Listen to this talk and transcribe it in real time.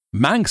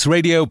Manx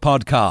Radio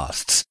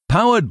Podcasts,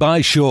 powered by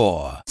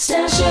Shore.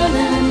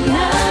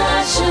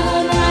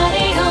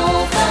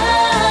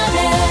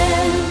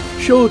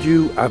 Showed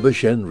you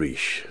Abishen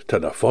Rish,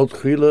 ten a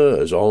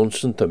fodchwile as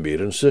onsen te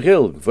miren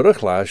sigil, voor a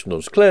glaas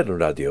nos kleren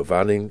radio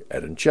vanning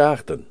en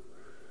chachten.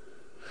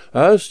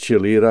 As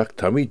chilirach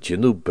tammy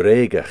ginu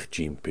bregach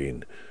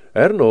jimpin,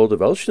 no de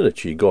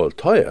welshinachi gol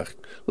toyach,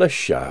 les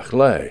shach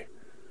lei.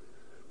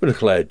 When a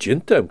glad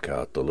jintem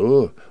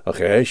catalo, a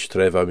gesh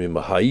tref am in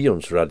mahai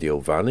ons radio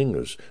vanning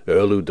as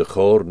erlu de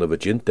chorn of a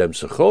jintem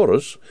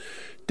sechorus,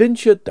 dint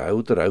je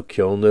douder au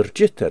kjoner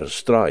jitter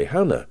strai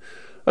hanna,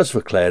 as for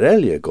Claire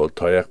Elia god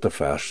toyach de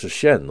farse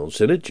shen ons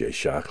in a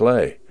shach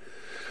lei.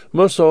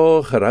 Mas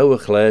o gerauwe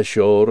glaas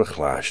shore a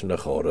glaas na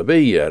chore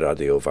bij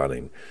radio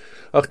vanning,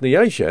 ach na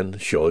jaishen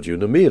showed you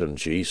na miren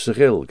gi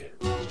sigilg.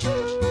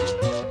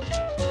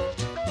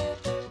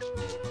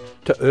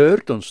 Te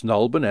eurt ons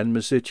nalben en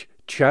mesich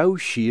Chow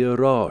sheer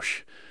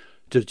rosh,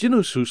 de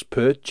ginusus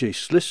pert je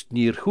slist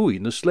neer hui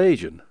na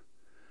slegen.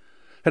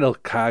 En al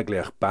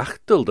kagliach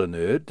bachtel den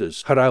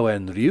as harau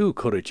en riu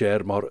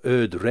corriger maar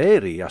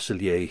reri as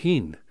je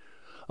heen.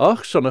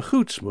 Ach, son a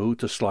goed smoe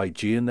te slide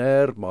gien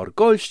maar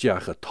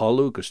goilstjach a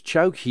talug as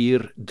chow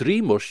hier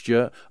 3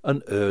 mustje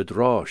an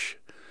rosh.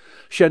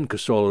 Shen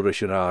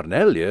kasolerish an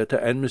arnelje te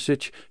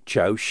enmesich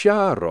chow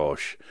sha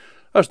rosh,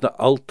 as na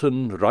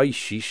alten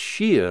reishi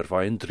sheer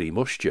vain 3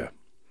 mustje.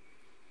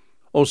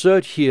 Ons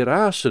uit hier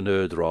as een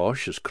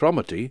rosh as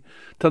cromity,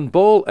 tan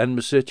bol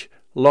enmesich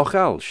Loch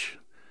Alsh.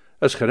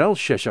 As genel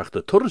sheshach de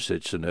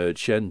tursits een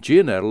shen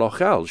gin Loch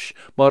Alsh,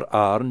 maar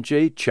arn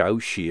je chow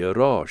sheer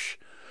rosh.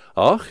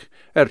 Ach,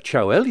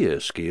 chow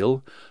elie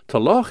skiel, te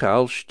Loch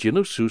Alsh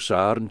ginusus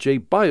arn je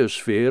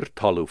biosphere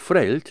talu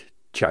frelt,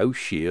 chow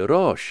sheer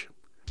rosh.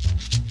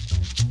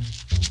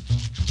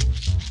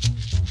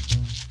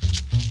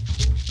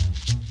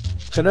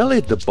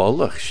 Genel de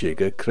ballach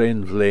shigge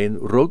krein vlein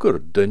rugger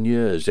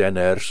dunje zijn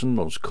ersen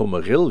ons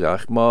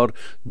kummergilgach maar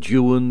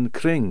duwen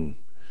kring.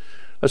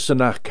 As de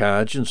nach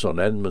kagens on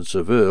Edmund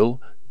Seville,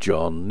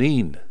 John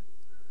Neen.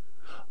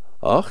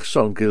 Ach,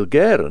 son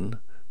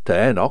Gilgeren, te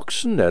en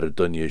oxen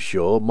dunje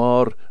show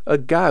maar a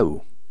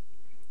gauw.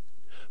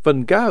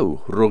 Van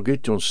gauw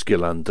ruggit ons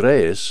skil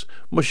Andreas,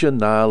 mus je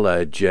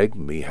nala jeg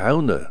mi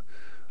haune.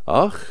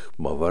 Ach,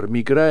 maar war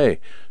mi grey,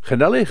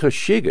 genelige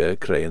shigge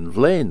krein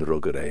vlein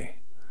ruggere.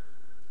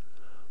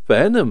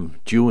 Venem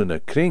duwen a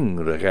kring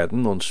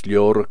regedden ons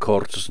liore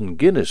kortes en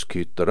Guinness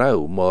kut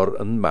rauw, maar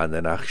een man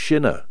en ach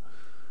shinne.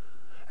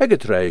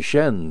 Eget rei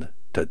shen,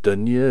 te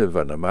dunje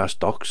van a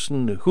mast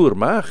oxen, hoer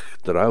mach,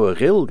 de rauwe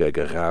gilg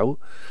ege gauw,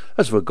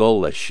 as we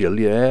gol a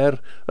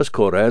shilje as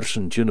cor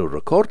ersen ginu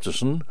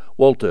rekortesen,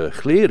 Walter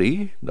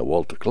Cleary, na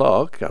Walter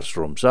Clark, as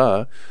from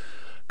sa,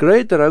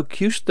 greid de rauw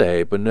kuste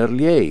hebben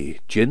lie,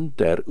 gin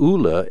der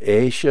oele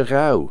eische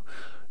gauw,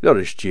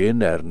 is gin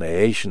na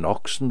eischen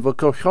oxen va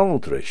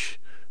kochoneltrish.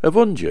 A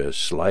vunje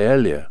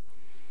slaelia.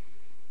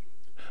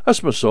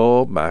 As me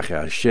so mach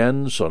a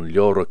shen son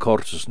liore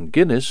kortes en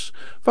Guinness,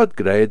 wat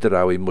greider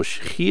au I mus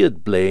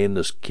gied blain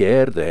as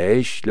keer de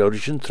eish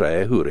lorischen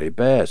tre hure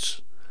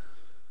bes.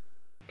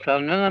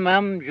 Zo'n jonge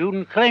man,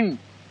 Juden Kring,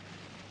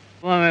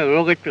 waar me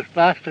rugget de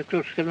spaarste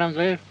toesgeland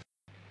heeft,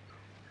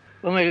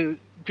 waar me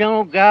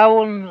general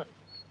gauwen,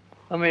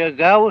 waar me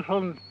gauwen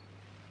van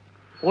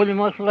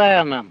Williams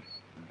Leerman,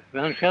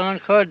 van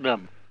Shannon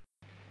Kurdam.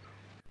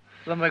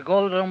 Waar me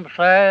goldrum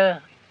zei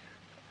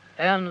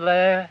en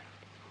lei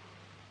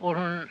op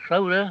een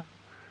schouder,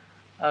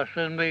 als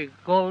ze me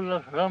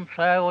goldrum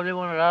zei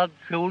William Raad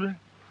schouder,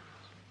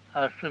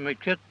 als ze me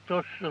kit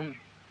tussen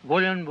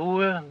William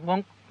Boer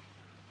wonk,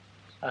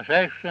 als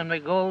hij ze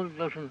me gold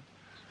tussen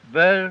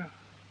Bel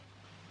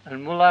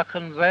en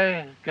Mulachen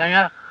bij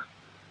Ganjach,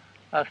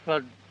 als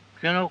we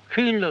genoeg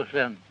kilo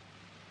zijn.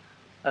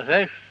 Als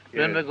hij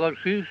ze me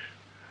gold kies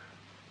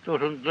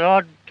tussen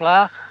Draad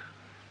Klaag,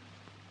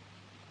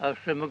 als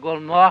ze me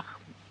gold mag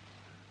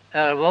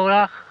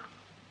woorach,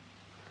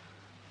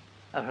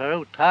 als er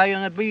ook taai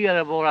en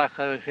bier woorach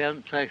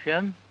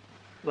zijn,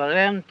 waar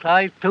een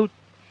taai toet,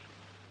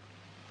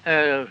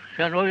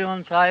 zijn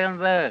William taai en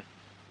wij.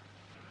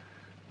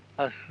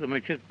 Als ze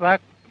me zit bak,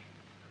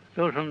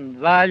 tussen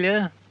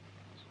Walje,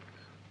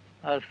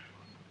 als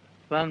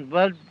van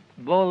wat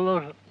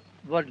boller,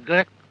 wat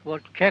grek,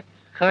 wat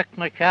krek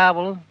met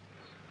kabel,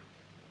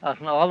 als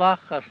een oorlog,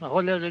 als een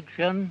holle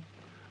zijn,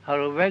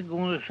 haar weg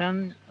onder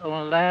zijn, om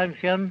een lijn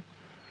zijn,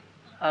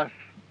 als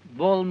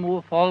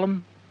bolmoe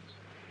vallen,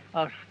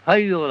 als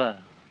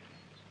vuilen.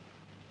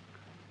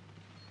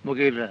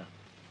 Mogila.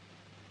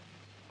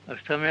 Als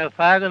ze me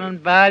vragen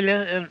een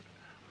baalje, en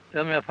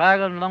ze me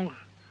vragen langs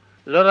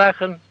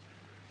Lurachen,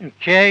 een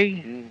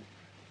tjei,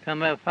 kan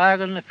me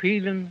vragen een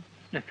fielen,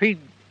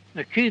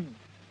 een kid,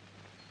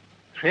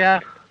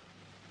 zeg,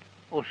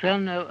 of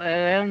zijn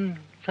een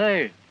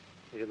twee.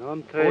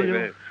 Een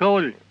twee.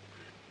 School.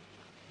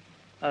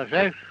 Als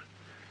hij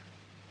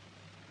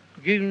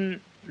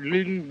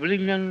ging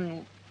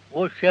brengen,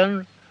 was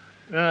zijn,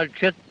 en het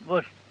zit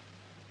was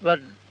wat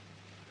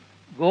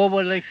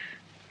gobelig,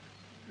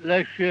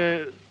 les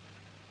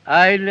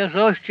Eiles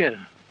Ostje.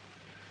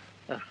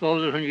 Dat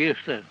gold van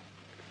gisteren.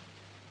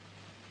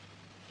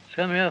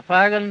 Ze me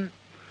vragen,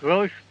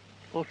 roos,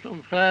 of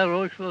soms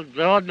roos, wat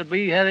draad de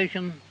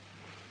bijherrischen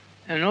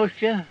en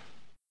Ostje.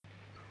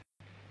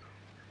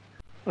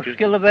 Of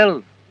skille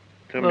wel.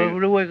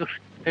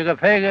 Ik heb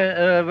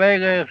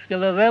wegen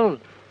skille wel.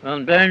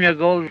 Dan ben je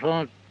gold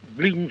van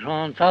blieden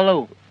van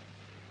tallo.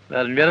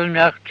 Wel, meer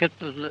merk zit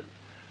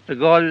de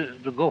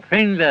goal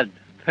fijn werd.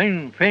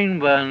 Fijn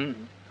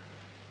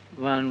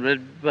van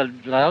wat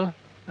dral.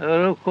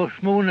 Er ook een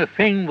smoene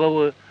fijn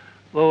waar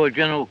we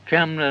genoeg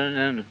kwamen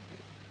en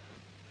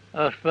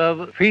als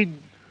we feed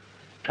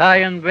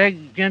taaien weg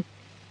gent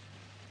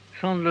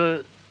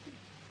zonder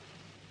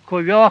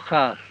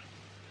kojakas.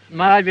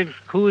 Maar dit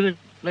koelet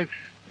like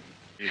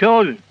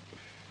school.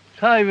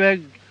 Taai weg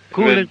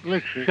koelet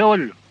like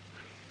school.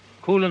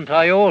 Koelen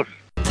taai oors.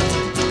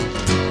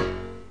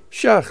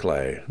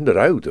 Sjachlei, de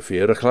oude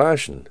vere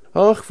glaasjen,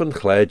 ach van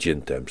glad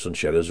jintems en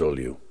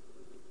sherrizolju.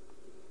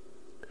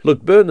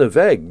 Look burne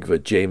weg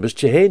wat James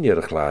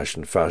Jehenia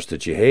glaasjen vaste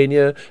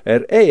Jehenia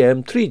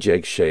AM 3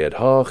 jeg shed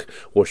haag,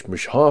 was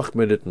mish haag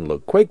minuten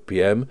look kwek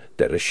PM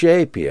der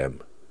a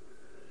PM.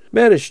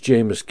 Mer is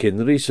James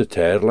Kinry se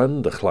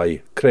Terland de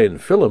glai crane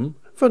film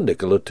van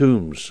Nicola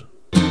Toombs.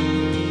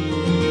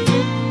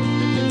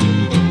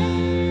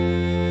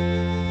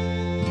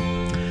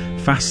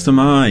 Fast am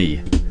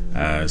I,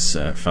 as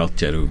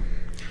Falteru,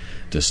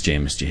 dus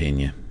James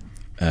Jehenia.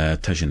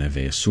 Tajane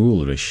ve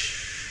soul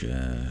rish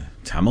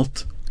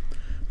tamalt,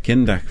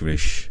 kindak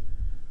rish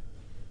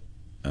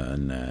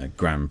an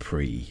Grand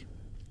Prix,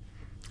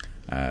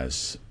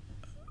 as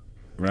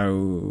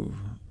rau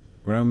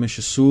mish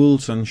a soul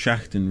son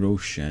shachten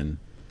roshen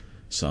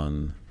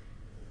son,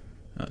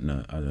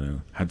 no, I don't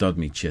know, hadod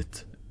mi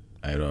chit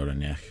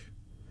airoranech.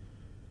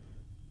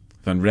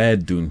 Van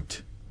red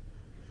dunt,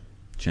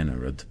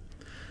 generad.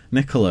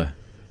 Nicola,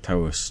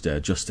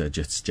 tawust just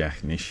jits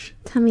jachnish.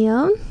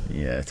 Tamion.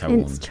 Yeah,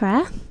 tawon. Ins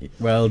tre.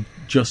 Well,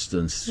 just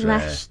in tre.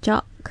 Lesh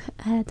jock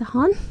the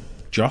hon.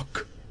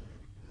 Jock.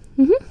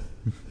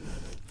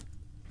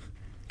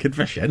 Kid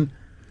fashion.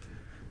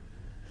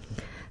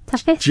 Ta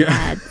fist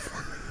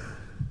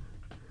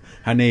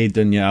Hanei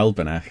dunya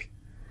albanach.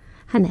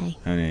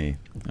 Hanei.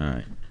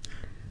 Alright.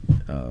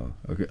 Oh,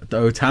 okay.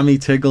 Oh, Tammy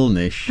Tiggle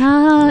nish.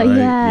 Oh, right,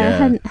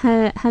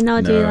 yeah.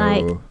 Hanodi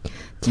like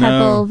No.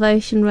 treble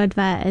votion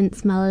rudver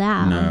ins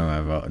malau.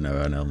 No,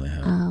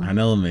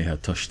 Hanel me ha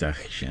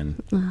tushtach shin.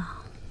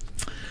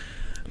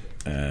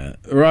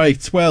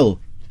 Right, well,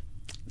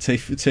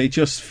 te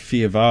just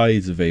fear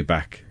vibes of a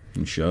back,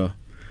 I'm sure.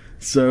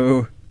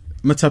 So,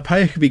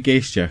 matapayach be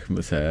geistjach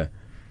with her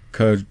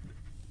cur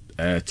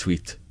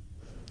tweet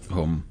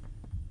home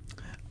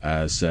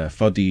as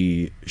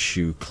foddy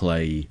shoe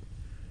clay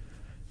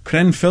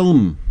cren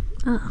film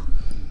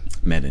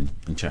medin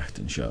and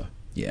chachten sure.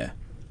 Yeah.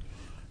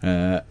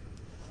 Hanel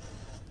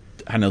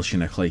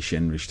sin a clay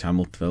sin rich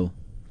Hamiltville.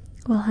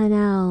 Well,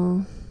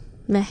 Hanel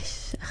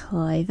mesh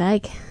chloi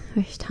veg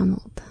rish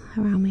tamalt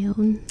around my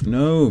own.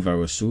 No,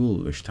 var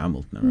soul rich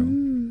Hamilt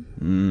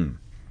narrow.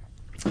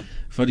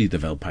 Foddy the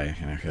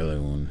Velpay and a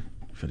hello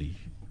foddy,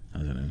 I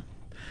don't know.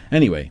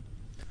 Anyway,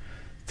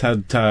 ta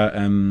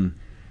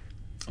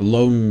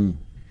long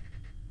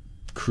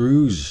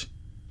cruise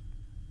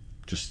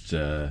just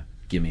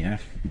gimme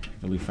ach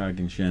really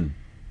fagging shin.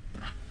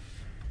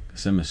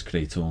 Simus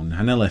Creighton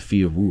Hanel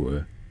fi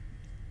woer.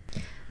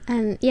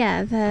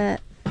 Yeah, the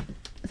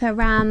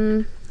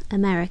Ram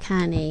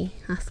Americani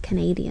as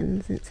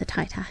Canadians it's a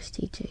tight ash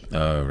too.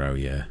 Oh, row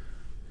yeah,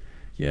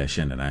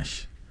 shin and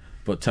ash.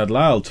 But tad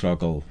lal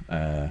troggle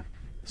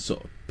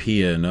sort of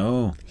pier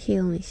no.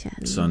 Heal me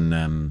shen.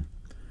 Son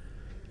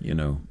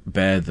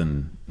better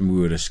than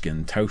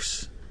Mooriskin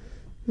Taus.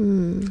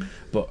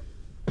 But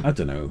I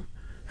don't know.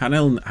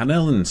 Hanel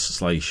and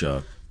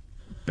Slisha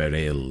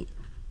Berel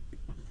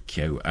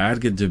Kyo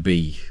arged to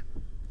be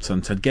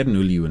son tad get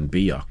Uliu and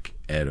Biok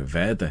a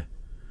vede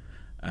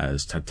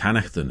as tad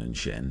Tanachten and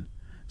Shin.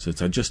 So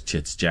tad just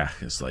chits Jack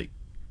as like,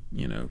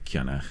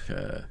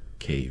 Kianach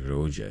K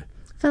Roger.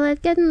 Fel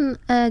I'd getting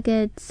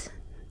erged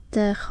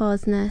de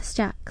chosna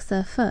stacks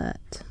a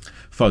foot.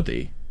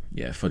 Foddy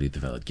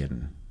developed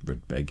getting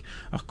rid big.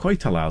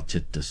 Quite allowed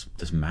chit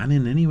this man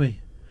in anyway.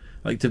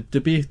 Like to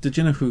be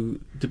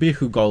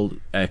who gold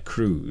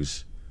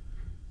cruise,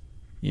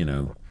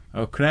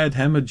 cred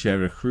hemage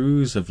a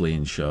cruise of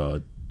Lean Shaw,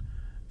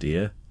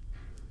 dear.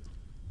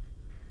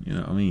 You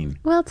know what I mean?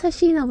 Well,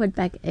 Tashina would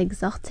beg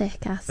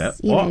exotic as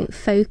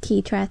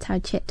folky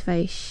tretard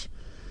chitvosh,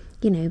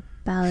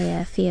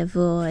 Balia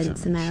Fiavo in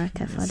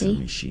America foddy.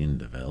 Machine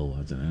Deville,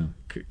 I don't know.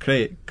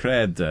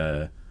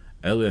 Cred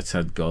Elliot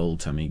had gold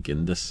Tammy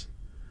Gindus.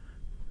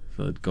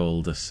 Philip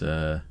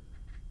Goldus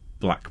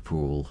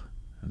Blackpool.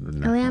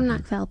 Eliam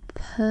Nakvel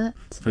pert.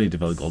 Philip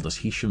developed Goldus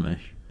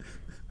Hishamish.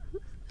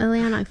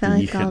 Eliam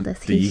Nakvel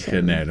Goldus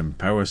Hisham. The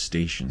Power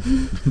Station.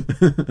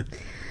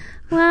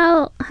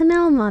 Well,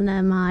 hanel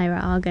mana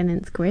Myra organ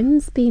and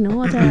Grimsby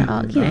order,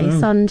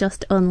 son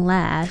just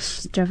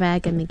unlash,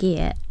 Draveg and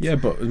McGee. Yeah,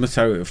 but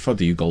Matau for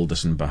you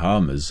Goldus and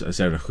Bahamas, as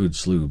there a good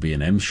slew be an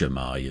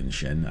Emshamai and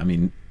Shin. I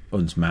mean,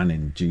 uns man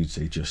in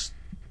duty just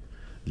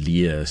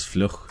Leah's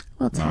fluch.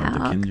 Well,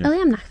 I'm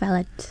not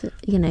valid,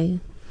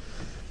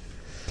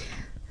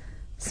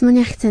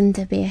 Smunyachten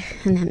to be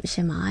an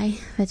Emshamai,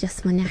 for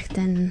just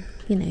Smunyachten.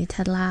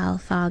 Tedlal,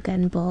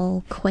 Fargan,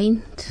 Ball,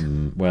 quaint.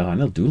 Well, I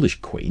know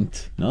Doolish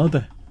quaint, no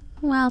the.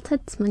 Well,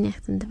 Ted's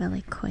Munyachten to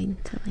very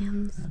quaint,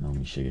 Williams. I know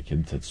me shake a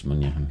Ted's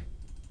Munyachten.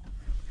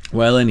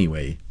 Well,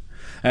 anyway,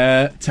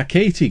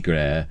 Takati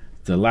Gray,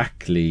 the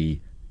Lackley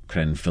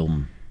Cren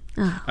film.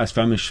 Oh. As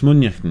famish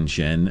Munyachten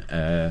Shen,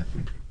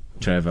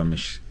 Trevor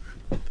Mish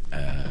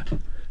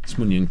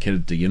Smunyan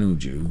killed the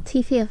Yenuju.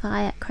 Tifi of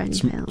I at Cren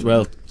film.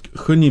 Well,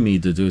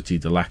 Hunyami the duty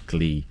the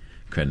Lackley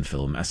Cren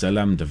film, as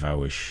Elam de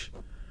Vawish.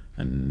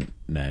 En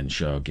Nan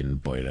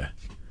Shogin Boire.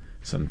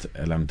 Sant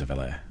Elam de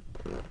Vella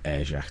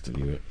Age achter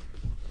you.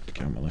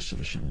 Can't molest of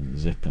a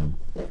zip him.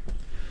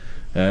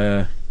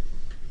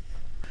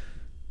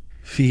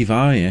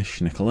 Five-ish,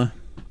 Nicola.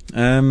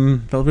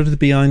 Fel bit of the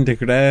behind the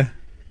grey.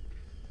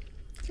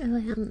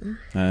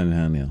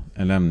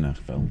 Elamna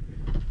film.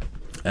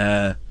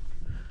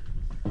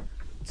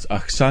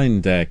 Ach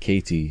signed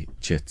Katie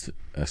Chit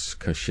as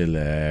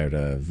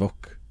Cushiller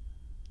Vuk.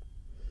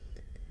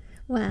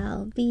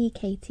 Well, be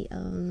Katie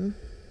on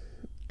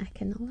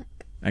Economic.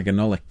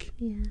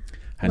 Yeah.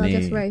 Well,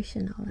 just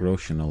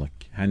Roshanolic.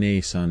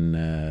 Hanny son.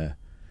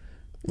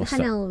 What's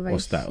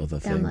that other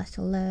thing? Gamlash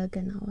or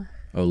Lurganolic.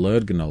 Oh,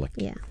 Lurganolic.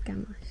 Yeah,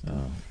 Gamlash.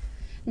 Oh.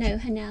 No,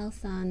 Hanel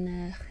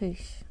son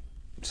Chush.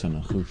 Son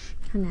of Chush.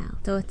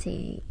 Hanel,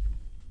 Dorty.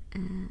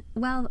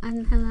 Well,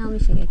 and Hanel we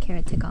should get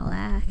Kira to go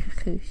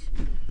Chush.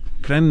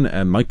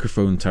 Kren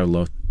microphone tau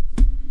lot.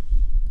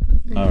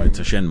 Alright,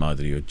 Tashen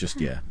Madri, just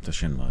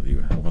Tashen Madri.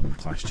 I wasn't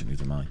clashed you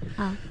to mine.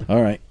 Oh.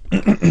 Alright.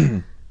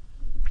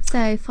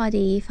 So,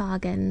 Foddy,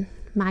 Fargan,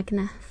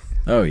 Magnus.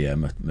 Oh, yeah,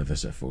 my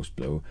visa force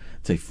blow.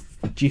 Say,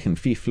 Jichen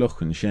Fee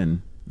Fluch and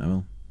Shen.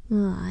 No.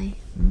 Aye.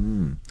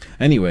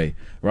 Anyway,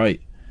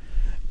 right.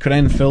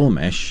 Kren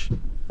Filmish.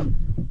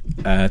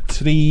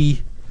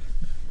 Three.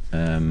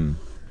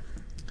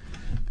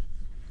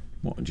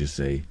 What would you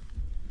say?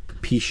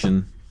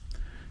 Pishan,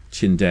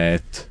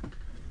 Chindet,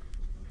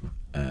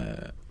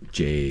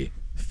 J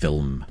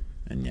film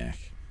and yak.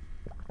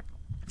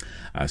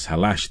 As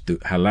halas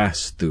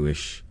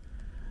duish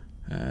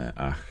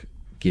ach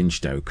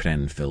ginstau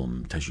Kren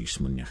film tashu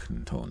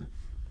smunyachen ton.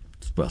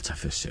 Well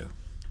tafisu.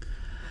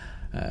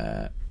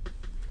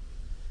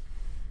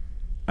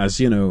 As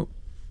you know,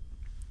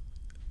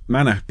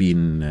 manach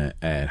been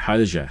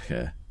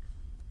haljache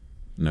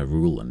na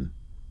rulen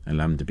en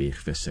lam de bich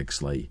visig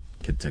slay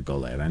kid to go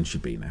there and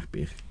should be nach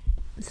bich.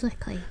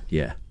 Slickly.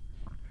 Yeah.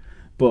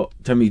 But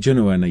Tammy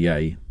Juno and a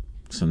yay,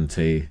 son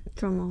te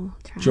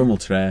drummel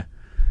tre.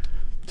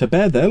 To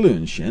bear the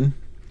loon shin,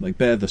 like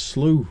bear the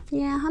slew.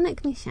 Yeah,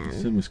 Honik me shan.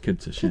 Same as kid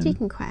to shin. You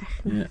can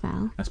crash, yeah.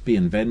 That's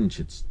being venge,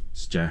 it's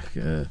Jack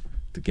to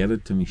get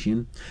it to me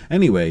shin.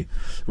 Anyway,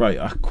 right,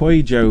 a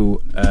koi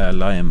jo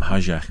liam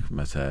hajach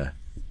mat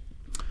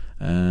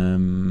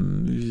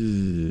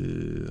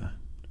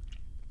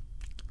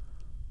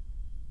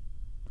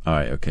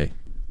alright, okay.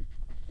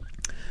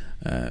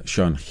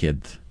 Sean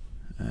Chid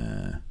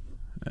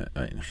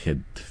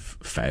Chid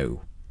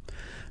Fau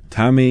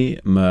Tammy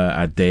ma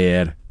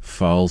adair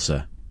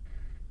falsa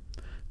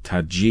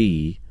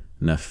Taji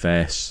na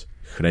fes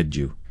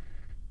chredju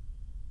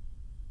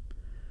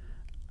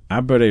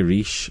Abere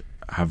rish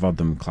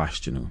havadam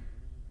clashtinu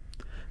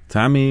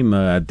Tammy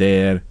ma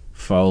adair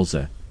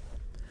falsa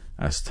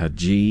as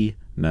Taji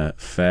na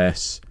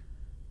fes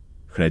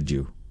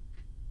chredju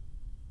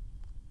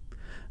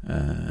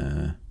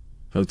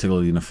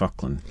Votigel in a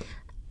Falkland.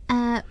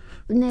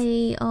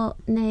 Nay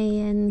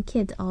and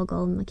kid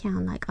ogle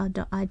McCann like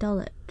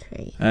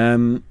idolatry.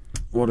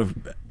 What of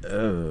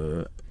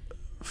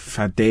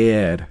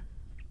Fader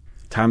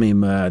Tammy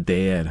ma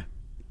Dair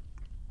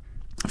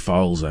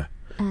Falsa.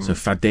 So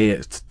Fader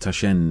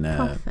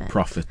Tashen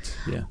prophet,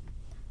 yeah.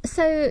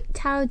 So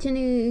Tau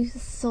Janu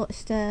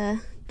such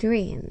the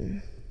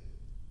dream.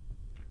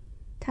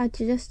 Tau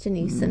just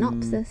Janu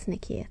synopsis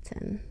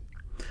Nikiatan.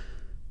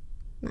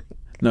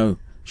 No,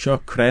 Shaw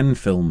Kren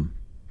film.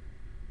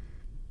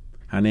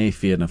 Hane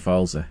Fier na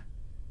Falsa.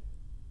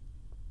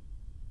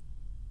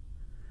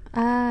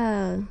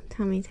 Oh,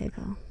 Tommy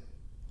Tickle.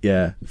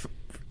 Yeah.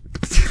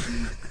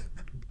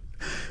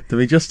 Do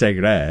we just take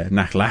rare?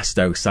 Nach last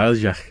out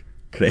Saljach.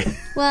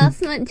 Well,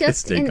 it's not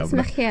just in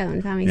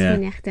Smachion, Tommy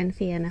Smunyachten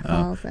Fier na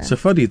Falsa. So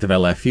funny to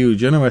develop a few,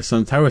 do you know where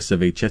some towers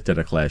of each other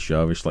a clash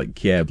of, it's like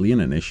Kier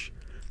Blianish.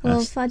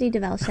 Well, Foddy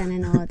devel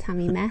Shannon or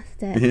Tammy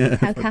Meth it.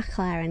 How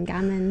Cachlar and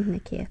Gammon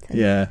Nikiatan.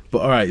 Yeah,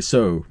 but alright,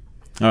 so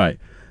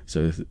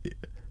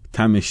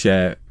Tammy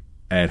share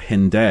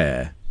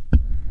Hinder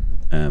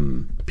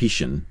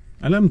Pishan.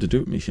 I love him to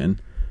do it, Mishan.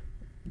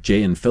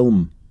 Jay and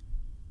film.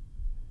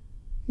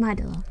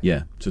 Madel.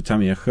 Yeah, so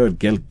Tammy I heard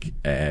Gilk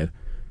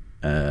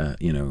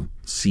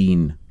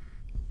scene.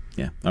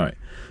 Yeah, all right.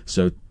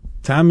 So,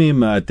 Tammy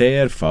ma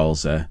der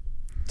falsa,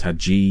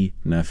 taji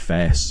na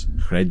fes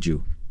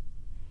chredju.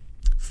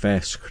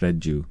 Fes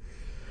chredju.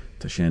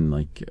 Tashen,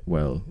 like,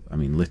 well, I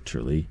mean,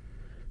 literally,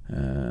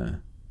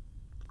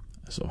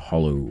 so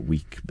hollow,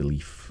 weak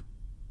belief.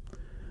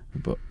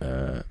 But,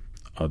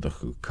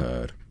 adachu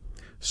ker,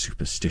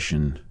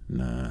 superstition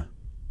na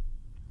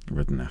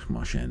rydnach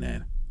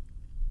moshen.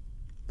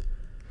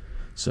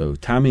 So,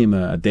 Tammy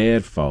ma der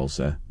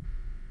falsa,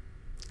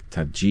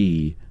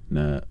 taji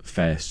na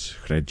fes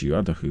chredju,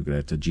 adachu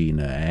gre taji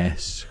na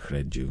es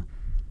chredju.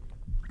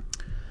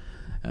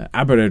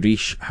 Aber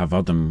rish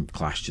havadam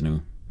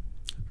clashtenu.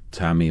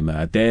 Tammy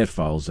ma der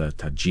falsa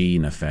taji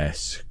na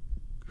fes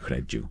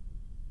chredju.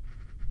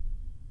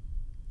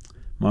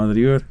 Mother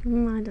yw'r?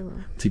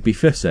 Madw. Ti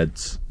biffus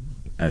eds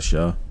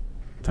esio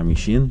Tammy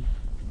Sheen.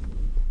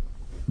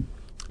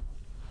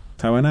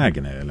 Tawen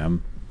agen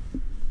elam.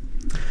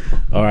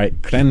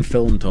 Alright, cren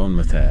film ton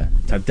with her.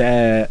 Ta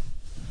der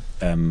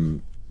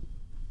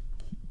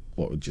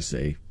what would you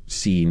say?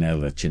 Scene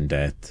ela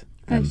chindet.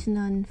 Version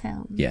on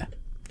film. Yeah,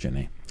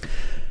 Jenny.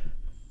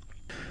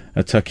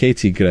 A ta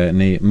Katie gre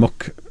ni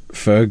muck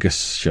Fergus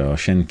sio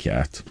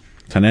shenkiat.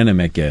 Tan enna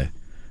mege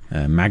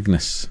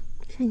Magnus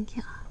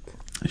Shenkiat.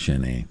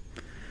 Jenny.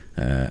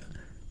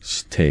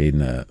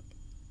 Stein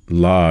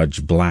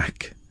large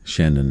black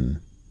shen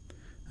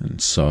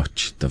and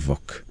such the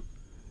vuk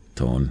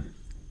ton.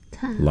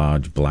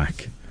 Large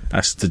black.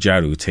 As the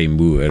jaru te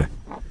moer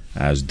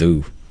as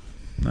do.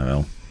 Nou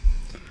wel.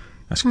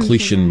 As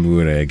clichen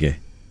moer ege.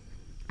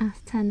 As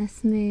ten a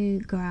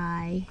smooth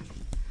grey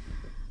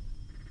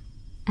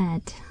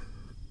ed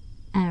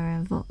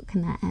era vuk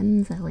na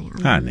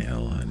enzelian.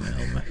 Anil,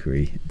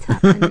 Macri.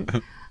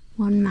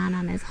 One man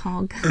on his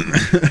hog.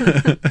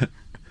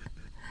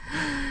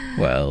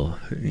 Well,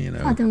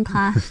 Adam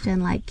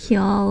question like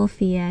Kjol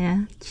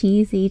Fia,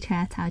 cheesy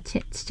Tretau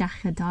Chits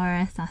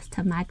Jachadoris as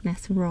to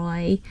Magnus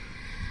Roy.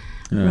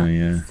 Oh,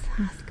 yeah.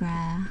 As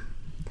Gra.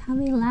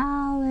 Tammy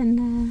Lau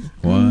and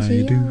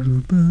Why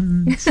do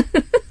birds?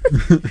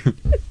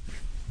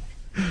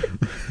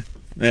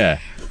 Yeah.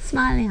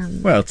 Smiley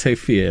on. Well, te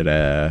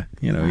fear,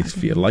 he's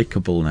fear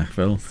likeable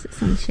nachvel.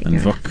 Some And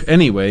sugar. fuck.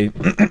 Anyway.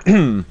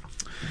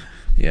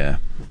 Yeah.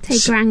 Te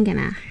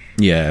Grangana.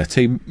 Yeah,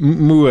 te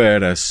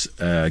moer as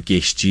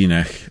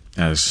geestjinach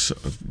as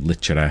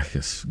literach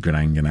as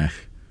granganach.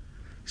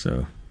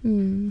 So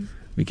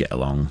we get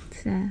along.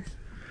 So,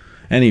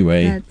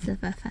 Anyway. birds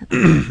of a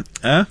feather.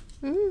 Huh?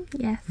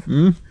 Yes.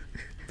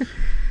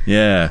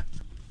 Yeah.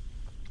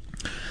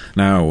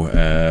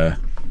 Now,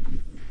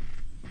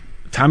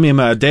 Tammy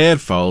ma der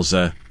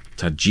falsa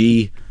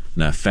taji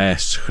na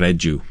fes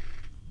chredju.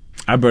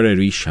 Aber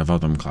rish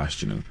havadam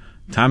clashtenu.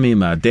 Tammy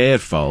ma der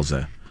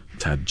falsa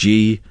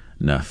taji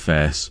na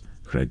fes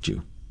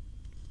chredju.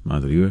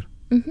 Mother you?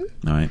 All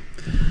right.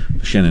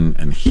 Shannon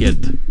and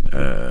hid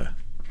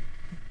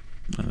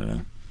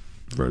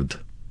word.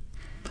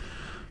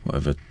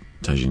 Whatever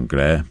tajin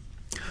gre.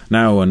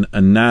 Now an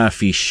na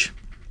fish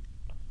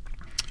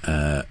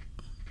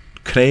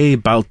Cray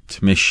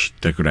balt mish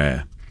de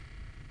gre.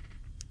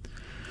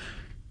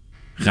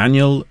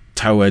 Raniel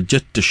tawa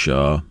jit de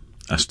shaw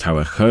as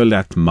tawa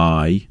hurlat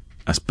mai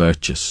as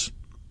birches.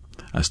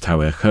 As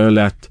tawa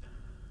hurlat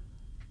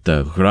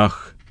de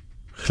grach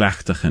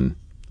chlachtigen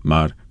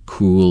maar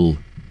cool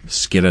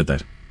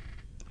skirreder.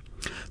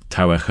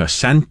 Tawa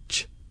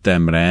gesent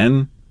dem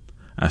ren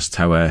as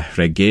tawa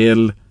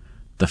regeel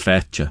de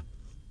fetje.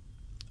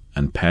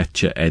 En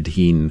petje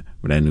edheen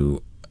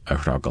renu a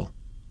rogel.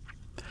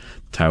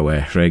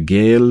 Tawa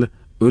regeel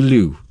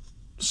ulu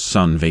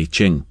son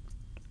veiching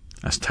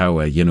as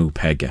tawa yenu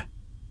pege.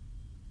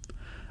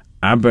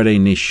 Abere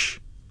nish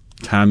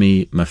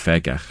Tammy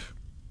mafegach.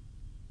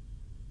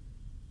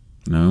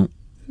 No.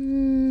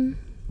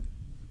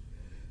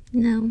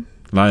 No.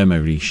 Laia me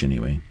rish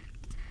anyway.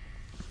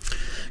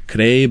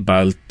 Cray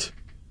balt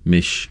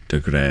mish de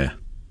gre.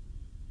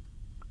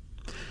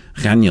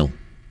 Raniel.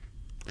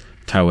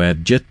 Tawa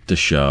jit de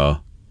shaw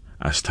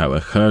as tawa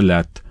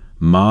churlat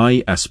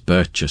mai as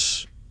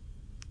birches.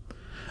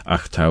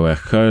 Ach tawa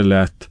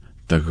churlat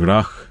de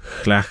grach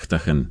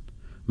chlachtachen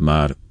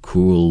maar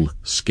cool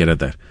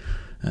skirreder.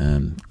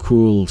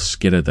 Cool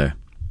skirreder.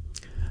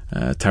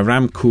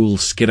 Taram cool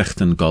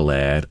skirrichten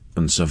golair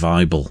and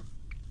survival.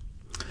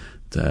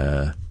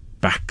 The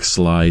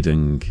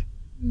backsliding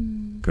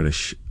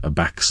Gurish a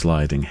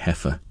backsliding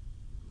heifer.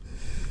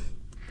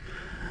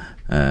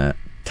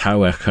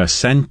 Tawa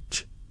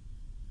chasent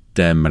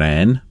dem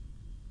ren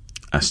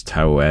as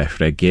tawa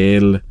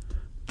regeel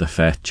de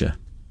fetje.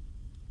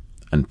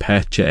 And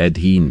petje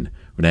edheen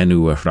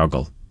renu a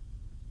frogel.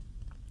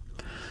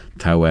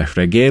 Tawa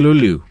regeel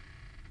ulu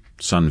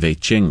son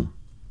veiching.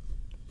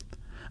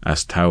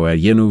 As tawa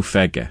yenu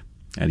fege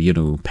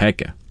yenu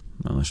pege.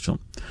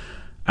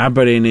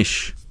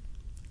 Aberenish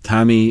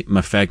Tammy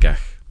mafegach.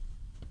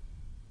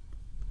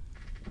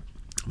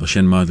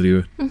 Vashin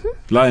madriu.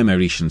 Laia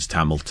Merishans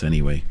Tamalt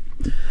anyway.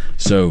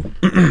 So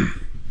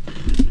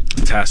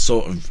ta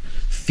sort of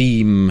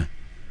theme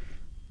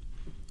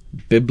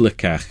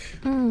biblicach.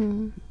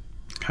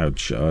 Hawd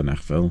seo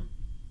nach fel.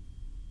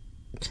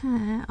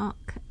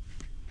 Och.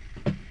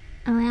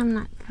 Alam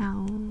nach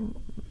fel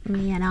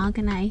mi an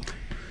aganau.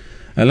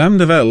 Alam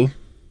de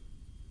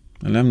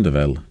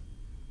fel.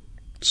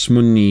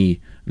 Smunny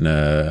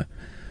na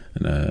I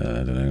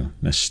don't know,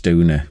 na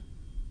stone. I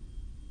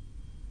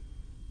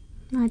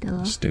don't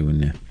know.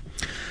 Stone.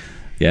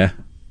 Yeah.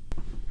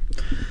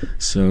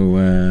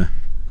 So,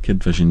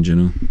 Kid Vision, you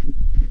know.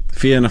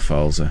 Fianna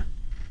Fáilse.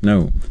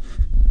 No.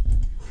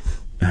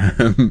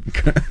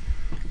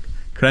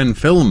 Cren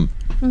film.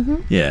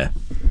 Yeah.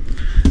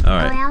 All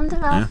right. I am the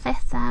fel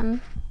fifth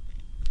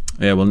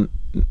Yeah, well...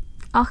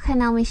 Och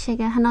hanel mi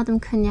siga hanodum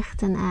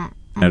cynyachten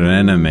an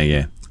enemy,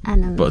 yeah.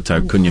 But ta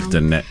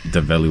cynyachten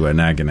de velw an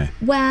agane.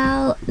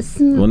 Well,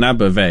 well,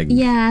 nabba veg.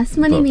 Yeah,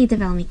 smully mi de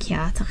vel mi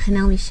kiat, och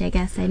hanel mi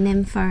siga say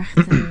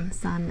nimfarchten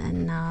son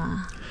and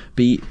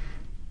Be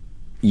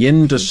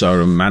Yinda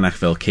sorum manach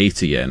vel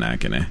Katie an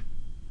agane.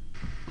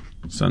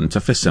 Son ta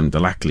fissem de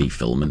lackley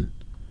filmen.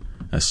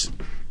 As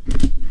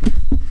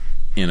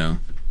you know.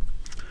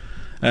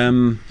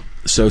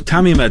 So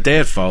Tammy ma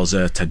der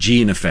falsa ta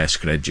Gina fes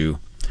credu.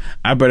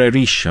 Aber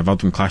rish a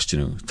vadum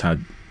clastinu ta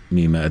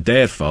mi ma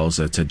der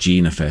falsa ta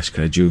Gina fes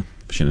credu.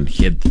 Shin an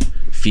hid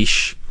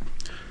fish.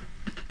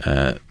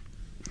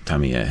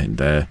 Tammy in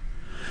there.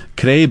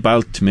 Crei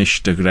balt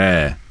mish de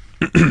gre.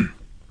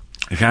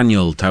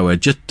 Ghanul tawa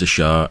jit de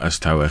shaw as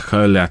tawa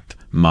chulat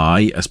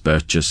mai as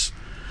birches.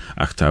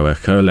 Ach tawa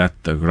chulat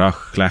de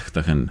grach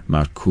glachtachen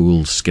mar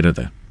cool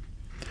skirde.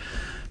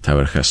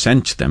 Tawer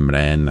gesent dem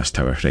rein as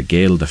tawer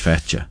regeel de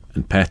fetje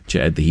en petje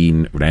ed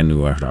hien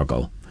renu a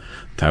rogel.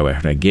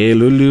 Tawer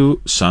regeel ulu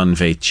son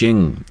ve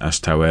ching as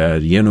tawer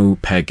yenu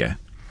pege.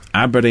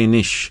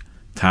 Aberenish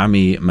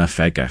tami ma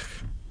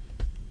fegach.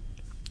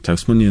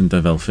 Taus munion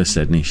de vel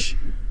fissed nish.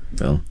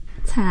 Vel.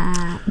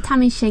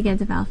 Tammy shige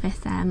de vel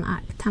fissed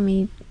ac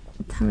Tammy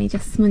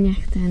just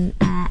smunyachten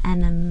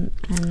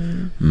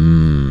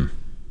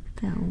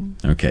film.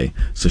 Okay,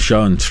 so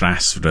Sean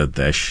Tras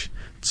ryddish.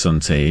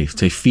 Son te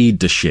feed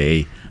de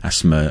she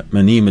as ma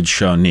nimad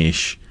seo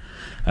nish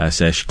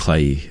as esh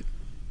clay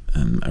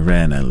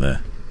arena le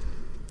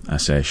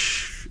as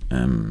esh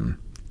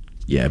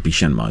yeah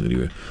bishan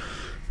madriwe.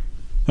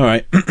 All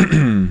right.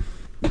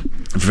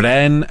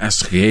 Vren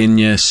as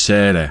genie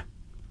sere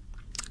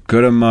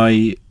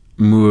gurmai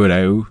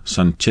murau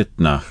son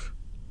chitnach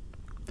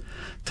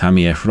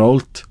Tammy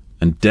rolt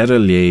and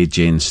derrelje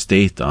Jane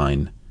state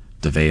ein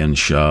de vean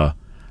sha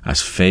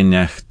as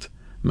fenecht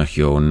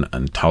Machion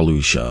and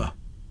Talusha.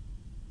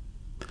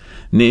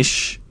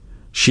 Nish,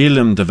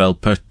 Shilem de vel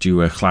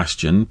pertu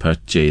chlastjen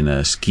pert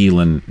jena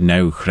skielen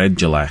nou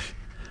chredjelach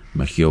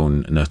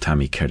Machion no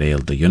Tammy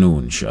Kareel de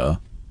Yanoon sha.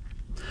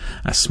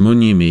 As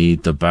munye me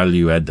de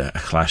balued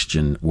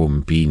chlastjen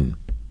wom bean.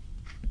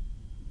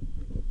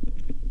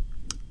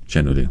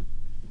 Genudu.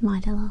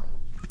 Maidelo.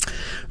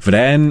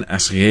 Vren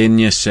as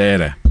renie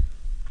sere.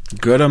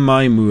 Gura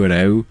mai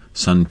murau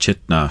son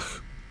chitnach.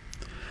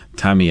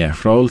 Tammy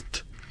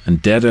rolt and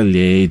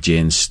derrelje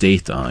Jane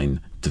state ein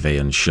de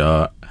vean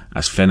sha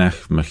as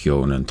fenach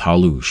machion and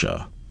talu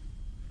sha.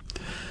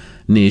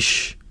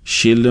 Nish,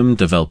 shilum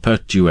de vel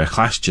pertu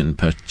chlastjen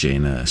pert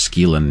Jane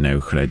skielen nou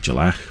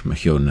chredjelach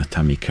machion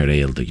Tammy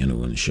Kareel de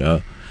Yanoon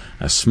sha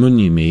as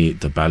smunye me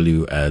de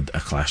balu ed a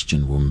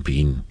chlastjen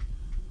wumpien.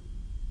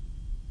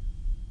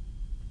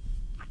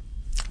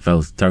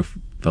 Vel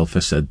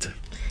fissed.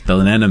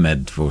 Vel an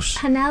enemed vos.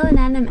 Hanel an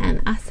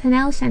enem as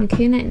hanel shan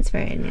kuna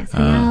inspirin,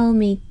 hanel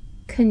me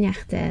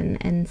cynyachten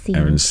and scene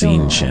Erin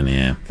scene shin,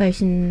 yeah.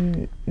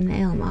 Version na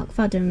ilmark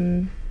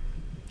fodum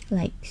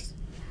like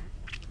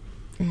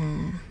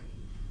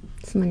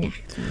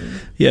smunyachten.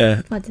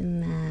 Yeah.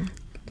 Fodum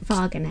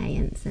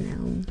farganayans and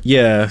ilm.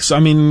 Yeah, so I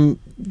mean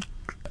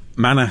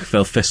manach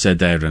vel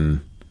fissed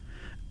Erin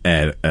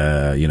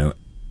you know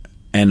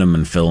enem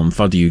and film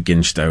fod you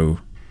ginstau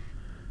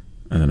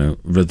I don't know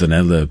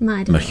ryddanella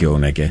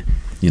machionege,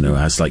 you know,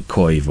 as like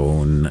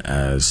Coivon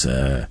as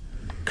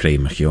Creu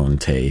Machion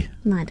te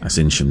as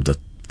insham dut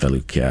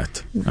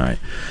veluciat. Alright.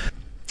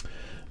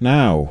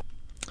 Now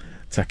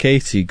ta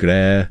Katie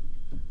gre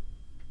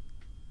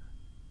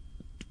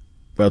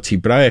well ti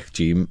braich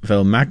jim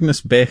vel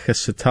Magnus Becher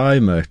satai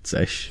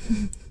mertsesh.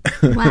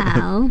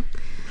 Wow.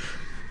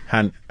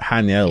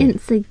 Haniel.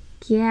 Insa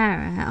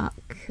Giara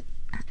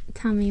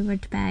Tammy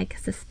Rudbeg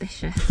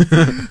suspicious.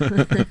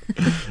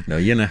 No,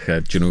 yenach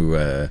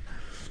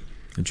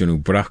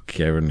Junu Brock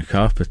Erin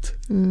carpet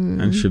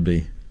and should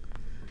be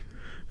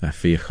that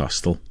fear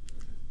hostel.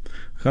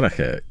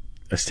 Garach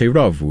as te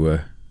rov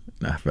were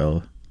na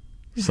vel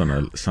son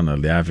a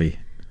liavi.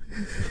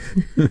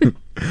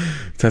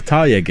 Ta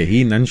tayege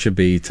he nan should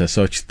be to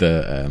such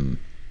the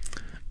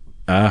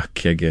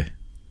kege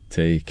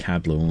te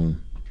cadloon.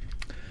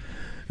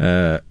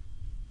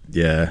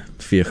 Yeah,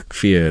 fear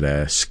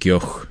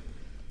skioch.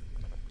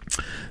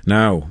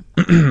 Now,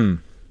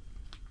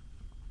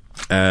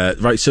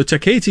 right, so ta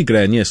Katie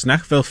Gren, yes,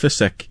 nach vel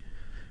fysek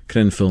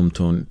cren film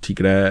ton, ti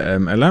gre,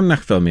 elam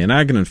nach vel mi an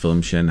agnen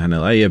film shen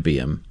hanel aya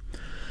biam.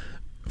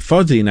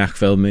 foddy nach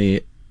fel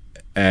me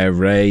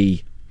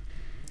ray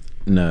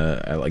na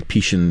like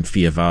pishin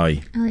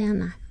fiavai.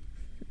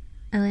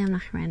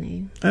 Elianach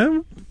Renu.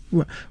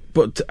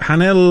 But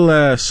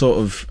Hanel sort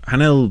of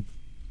Hanel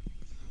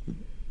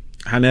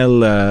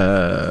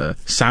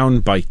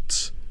sound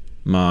bites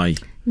my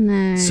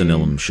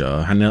Sanilum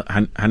Shaw.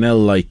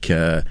 Hanel like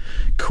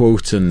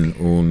quoten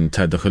on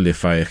ta de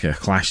chulifaich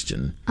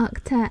question.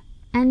 Octa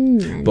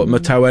Enman. But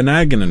Matawa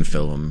Naganan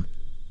film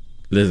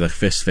Lithach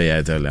fist fe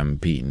edel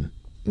peen.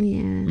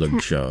 Yeah.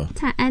 Lug Shaw.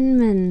 Ta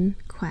Enman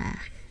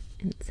quach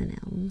in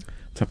Sanilum.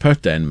 Ta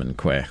pert Enman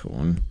quach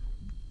on.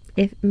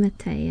 If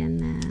Matei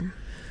and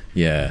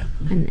yeah.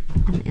 An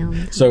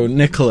ilm. So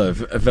Nicola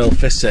vel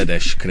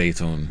fisedesh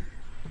creaton.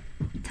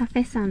 Ta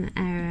fis on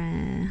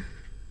Aaron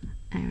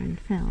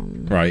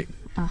film. Right.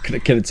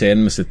 Can it say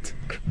was it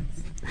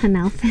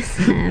Hanel fis.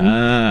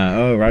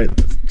 Oh right.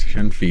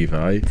 Shan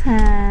Fivi.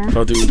 Ta.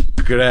 Produ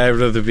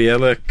Grevra the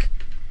Vielik.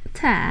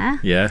 Ta.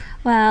 Yeah.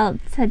 Well,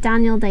 ta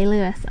Daniel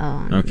Day-Lewis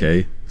on.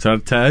 Okay. So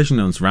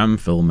Tajnon's Ram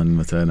film and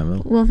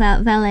Maternaville. Well,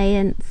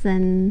 Valiance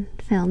and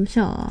film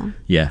Shaw.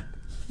 Yeah.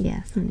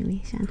 Yes,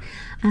 animation.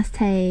 As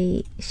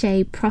te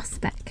she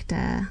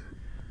prospector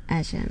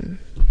Asian.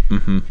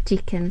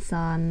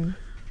 Dickinson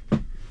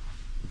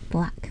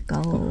Black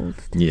Gold.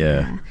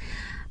 Yeah.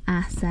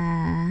 As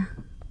ta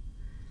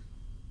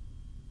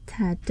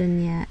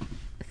dunya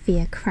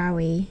Fia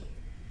Crowy.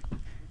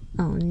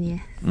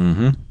 Yes.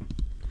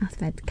 As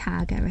ved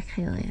Carga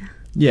Rechelia.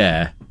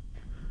 Yeah.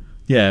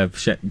 Yeah,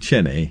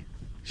 Shenny.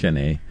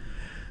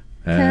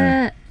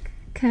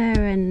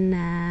 Kerr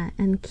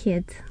and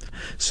Kid.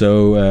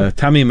 So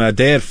Tammy ma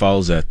der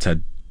falls ta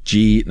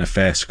G na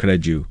fes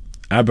credu.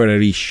 Aber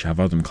arish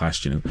havadum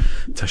clashinu.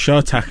 Ta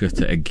shaw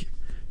taket eg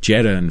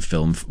Jera and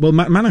film. Well,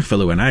 manach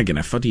fellow and agin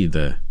a fuddy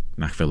the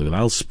nach fellow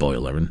I'll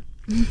spoilerin.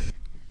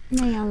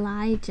 Nee,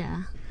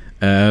 Elijah.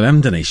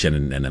 Dene shen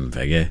in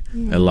vege.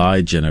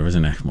 Elijah and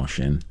everything ech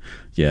moshin.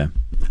 Yeah.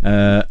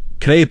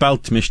 Creu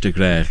balt Mr.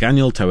 Greg,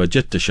 annual tower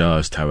jit de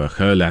shaws tower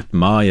hurlet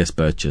Maya's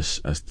purchase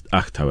as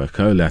ach tower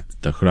hurlet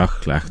de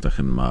grach lechtach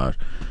en maar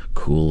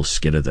cool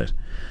skidder.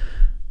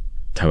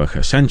 Tower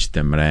gesench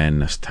dem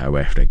ren as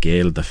tower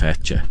regale de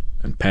fetje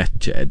en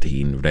petje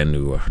edheen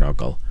renu a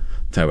roggle.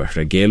 Tower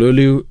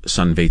regalulu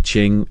san ve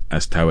ching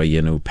as tower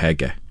yenu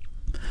pege.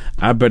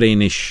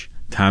 Aberenish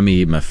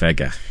Tammy ma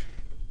fegach.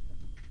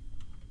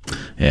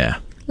 Yeah.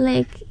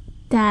 Like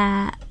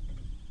da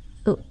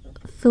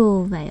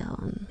full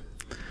veon.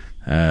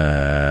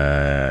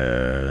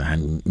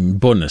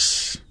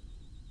 Bonus.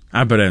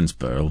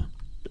 Aberensburl.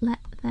 Let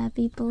there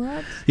be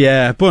blood.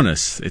 Yeah,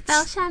 bonus.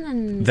 It's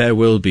Shannon. There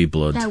will be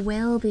blood. There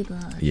will be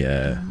blood.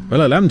 Yeah.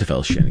 Well, I'll de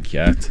fel shin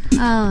kiat.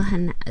 Oh,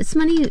 han.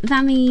 Smoney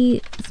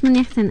vami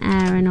smoniach an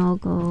air and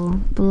ogle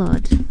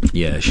blood.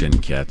 Yeah, shin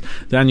kiat.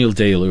 Daniel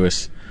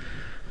Day-Lewis.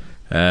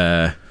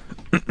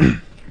 Hanke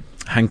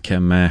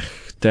mech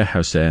de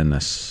hausen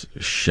as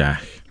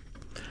shach.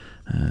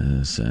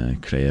 As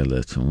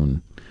creole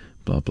tone.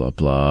 Blah blah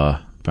blah.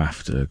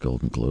 BAFTA,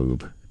 Golden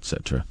Globe,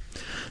 etc.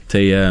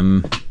 Te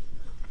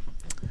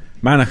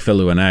manach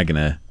fellow an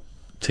agna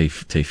te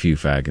few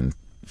fag and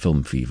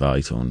film fi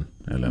vaiton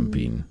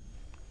LMPin.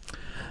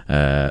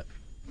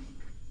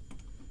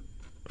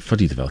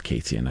 Fuddy de vel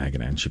Katie and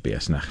agna and should be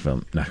as nach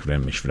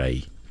remish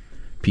vrei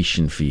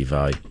pishin fi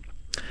vai.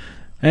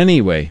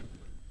 Anyway.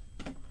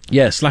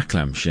 Yes,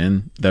 Slacklam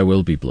shin, there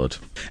will be blood.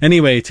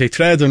 Anyway, te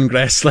tread on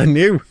gress sled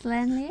new.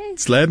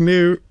 Sled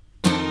new.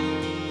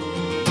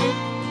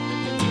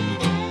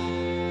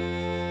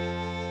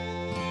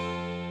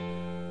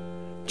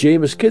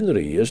 James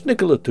Kinnery is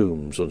Nicola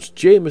Toombs ons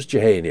James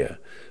Jehania,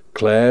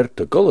 Claire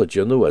te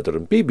Gullidge the weather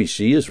and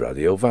BBC is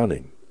Radio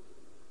Vanning.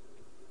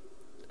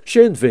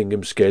 Shane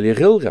Vingam skelie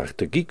gilgach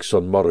te geeks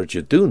on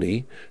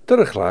Morrigadooney, ter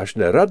a glash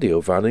na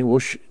Radio Vanning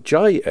was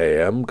Jai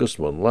AM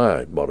gusman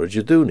lai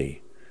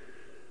Morrigadooney.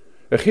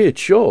 A geet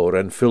shore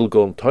en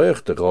Philgon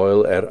tuig de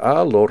goil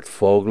a Lord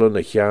Foglen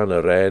a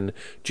Jana Ren,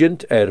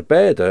 Jint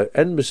beide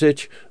en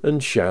mesich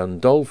een Shan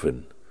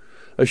Dolphin.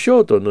 A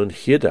show done een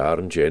Gidar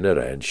en Jana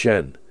Ren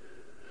Shen.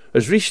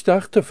 As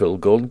restach te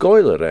Philgon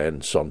goiler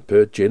en son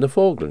per Jana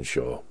Foglen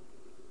show.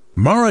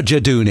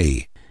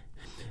 Morrigadooney.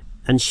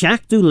 And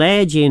Shakdu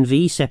led in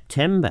V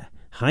September.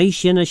 Hai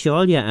shinna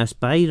sholja as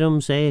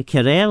Byram say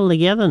Kerel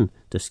legeven,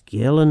 de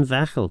skillen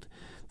vacheld,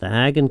 the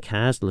hagen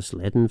castles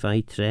leden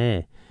vai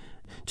tre.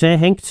 Tre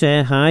henk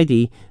tre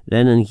Heidi,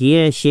 ren een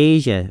gier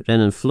sheja, ren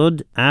een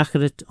flood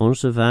acheret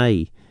onze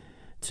vai.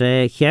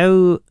 Tre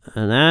chau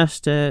an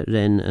aster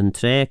ren een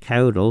tre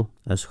kaurel,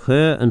 as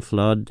chur een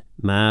flood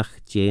mach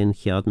jane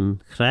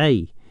chioden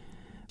chrei.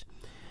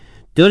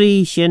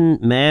 Durri shin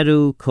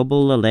meru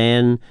kubbel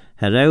alleen,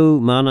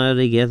 herau mana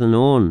regethen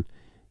on.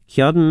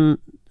 Chioden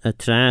a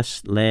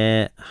tras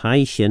le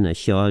hai shin a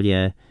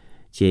sholja,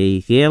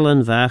 je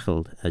gelen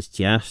vacheld as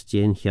jas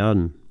jane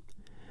chioden.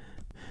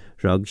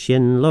 Rog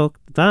shin look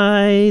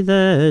By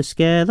the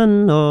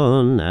scathern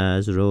on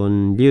as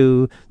run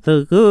you,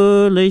 the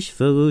ghoulish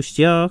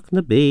foostiach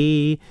na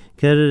bee,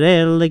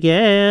 Carell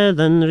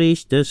again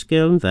reached the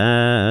skiln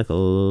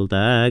vachel,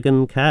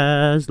 dagan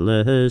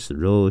castless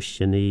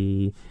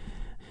roshani.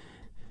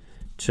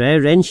 Tre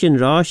wrenchen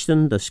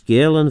rosten the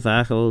skiln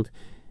vacheld,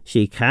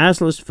 she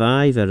castless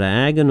five a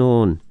agan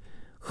on,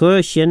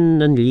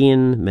 Chushin and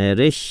lean,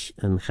 merish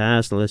and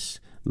castless,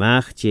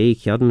 mach je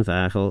kjodden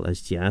vachel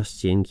as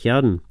just jin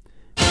kjodden.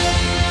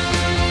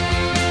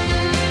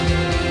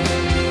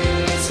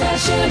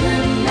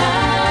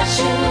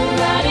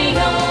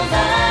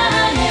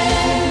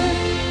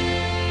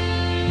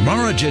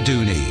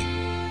 Morajadooney.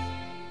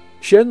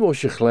 Shen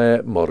was je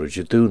glad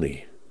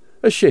Morajadooney.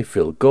 A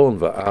Sheffield gone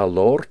va a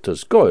lord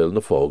as goil na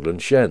foglen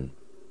Shen.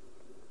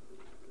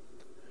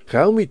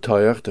 Gauw mi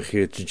toiach de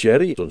geert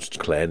Jerry ons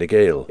kleine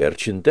geel.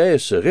 Ertjen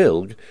dees a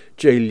rilg,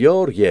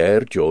 jail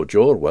jaar George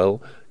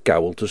Orwell,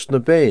 gauweltus na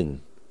been.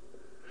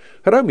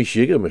 Rau mi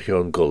shige me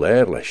gewoon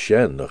golair la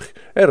Shen noch,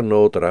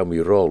 nood rau mi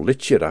rol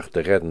litjerach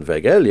de redden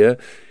vegelia,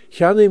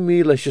 chani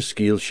mi les je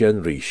skiel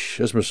Shen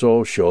rish, as me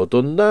so sho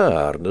dun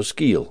naar na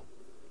skiel.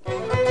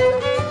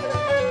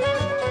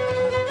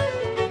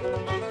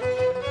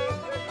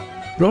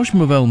 Rosh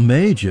me wel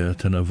major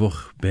ten a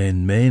vuch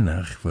ben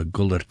menach va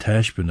guller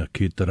tashben a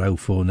kut der au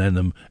von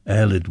enem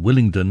Elid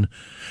Willingdon,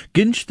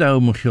 ginch dau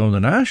me gewoon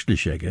an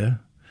ashlish egge,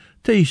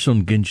 te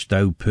son ginch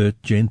dau pert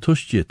jane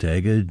tushjet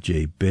egge,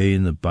 je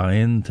bein a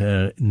bain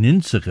ter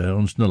ninsige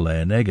ons na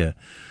leen egge,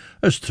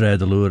 as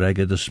tredeloer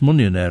egge de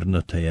smunnion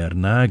erne te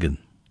nagen.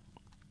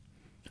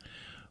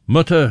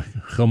 Mutter,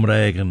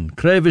 chumregen,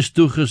 krevis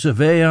duches a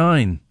vee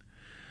ein,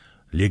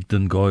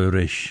 ligden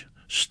goirish,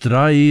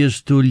 Strai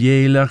is tu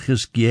lelach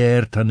is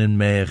geert an in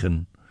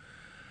megen.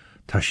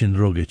 Tashin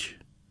rugged.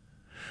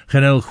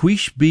 Gen el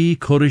huish bi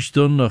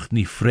corrisdun och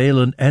ni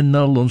frelen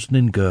ennal ons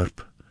nin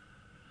gurp.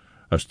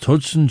 As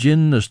tutsen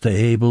gin as te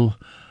ebel,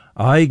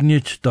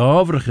 eignit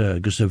davrige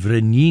gus a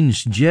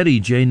vrenjins Jerry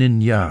jane in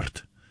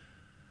yard.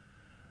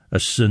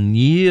 As sen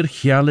nier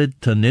chalid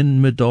ten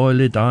in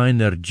medoilid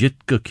ein jit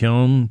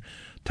gekjon,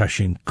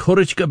 tashin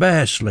courage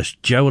gebes les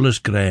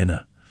jowlis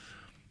grene.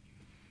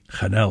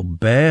 Chanel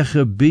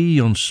berge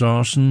bi ons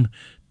sausen,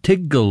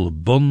 tiggel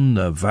bun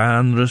a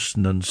vanrus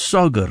en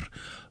sogger,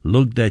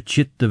 lug dat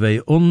chit de wei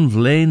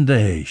onvleende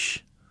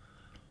heish.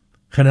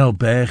 Chanel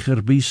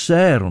berger bi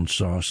ser ons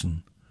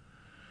sausen.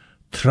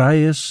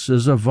 Trias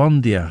is a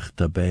vondiach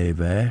daarbij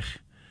weg,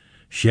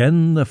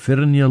 shen a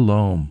firnje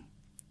loom.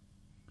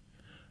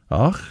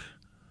 Ach,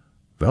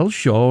 wel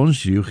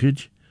sjons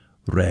juchid,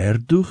 rare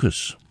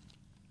duches.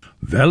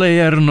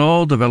 Wel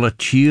no de wel a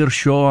cheer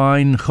show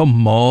ein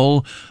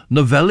gemal,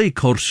 na wel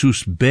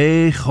corsus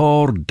beeg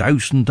or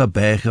 1000 a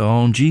bege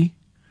angie.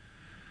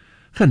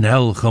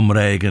 Genel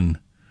gomregen,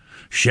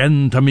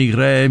 shen ta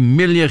migre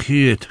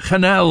miljegiet,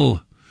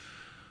 genel,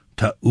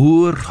 ta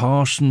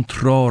oerhasen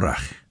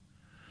trorach,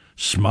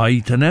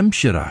 smijt en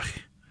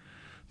emscherach,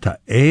 ta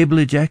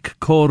ebledjek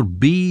cor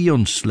bi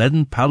on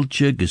sledden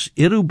paltje ges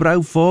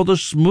irrubrau for de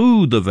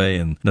smooth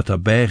ween, na ta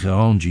bege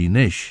angie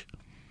nish.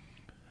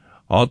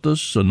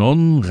 Oddus en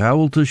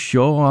ongauwelte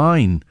show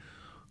ein,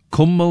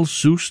 kummel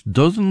soes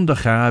dozen de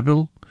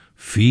gabel,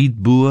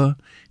 feedboer,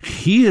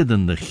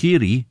 gierden de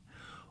giri,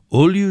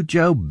 olju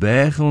jou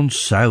berg ons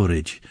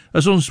saurage,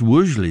 as ons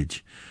woeslage,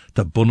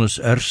 de bunnes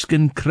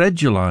erskin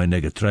kredjelijn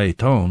ege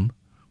treiton.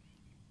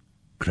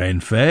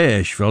 Krein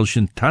feesh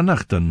welchen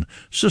tannachten,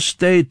 se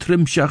stee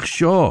trimschach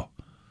show.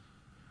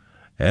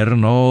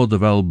 No de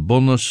wel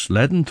bunnes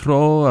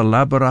sledentro a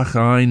laberach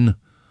ein,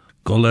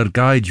 goller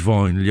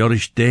geidvoin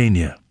ljorish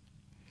denia.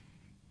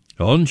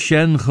 On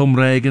shen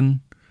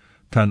chumregen,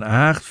 tan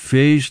acht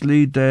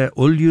feesli de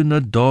uljuna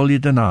dolje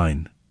den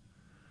ein.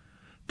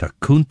 Ta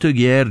kunte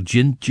jer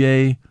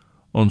jintje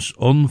ons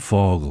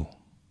onvogel.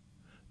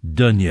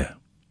 Dunje.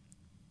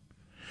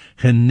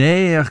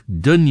 Geneach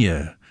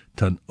dunje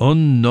tan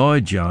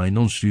onnooidjain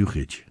ons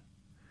juchit.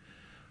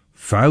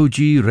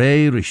 Fauji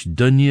reirish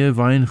dunje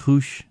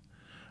wijngoes,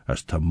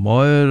 as ta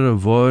moire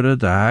woorde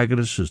de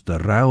hagres as de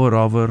rauwer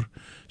over,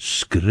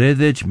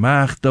 skriddig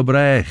maag de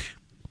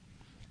brech.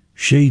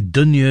 She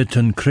dunje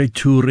ten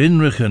creatuur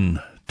inrichen,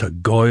 te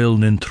goil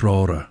nin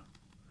trora.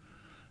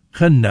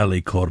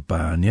 Genelli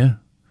corbanje,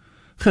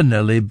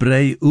 genelli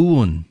brei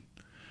uwen,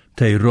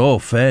 te ro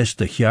fest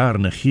de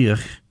jarne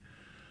giech,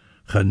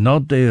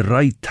 genod de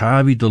rai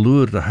tavi de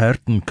loer de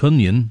herten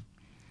kunjen,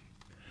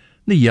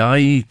 ne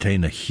jai te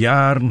ne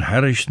jarn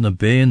herrish ne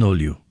been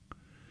olju.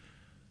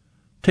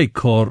 Te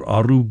cor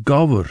aru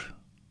gover,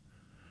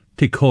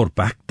 te cor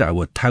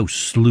backdau a taus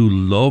slu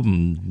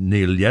loben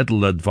neel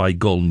jedel ad vai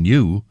gol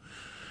new,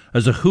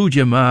 as a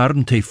goedje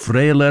maarn te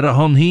frail a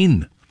hon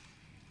heen.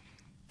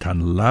 Tan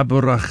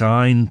laberach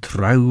ein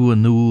trouw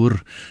en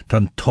oer,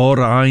 tan tor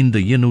ein de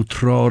jinu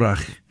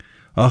trorach.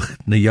 Ach,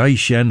 ne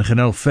jaishen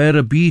genel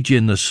verre biedje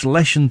ne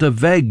sleshende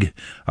weg,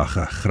 ach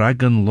a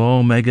chragen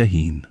loom ege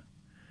heen.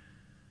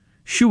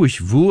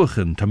 Shuish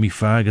woegen tam mi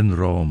fagen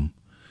room.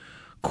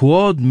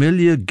 quad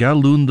milia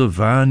galún de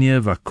vania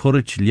va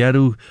currich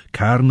leru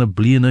carna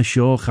blina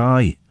seo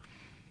chai.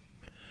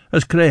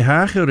 As creu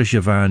hacher is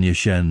je vania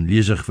shen,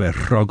 liesig ver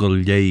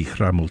roggel jei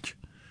chrammelt.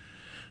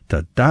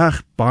 Ta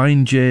dag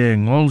bain je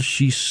en al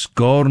she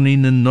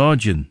scornin en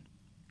nodgen.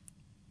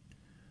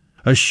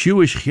 As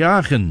shuish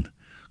chiachen,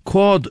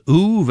 quad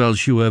wel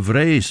shu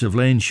evreis of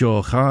leen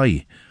seo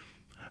chai.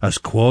 As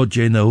quad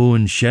je na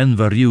oen shen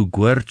variu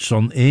gwerts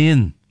on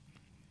een.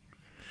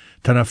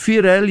 Tan a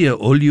 4 elje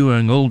olju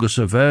en olgus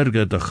a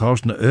verge de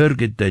chosne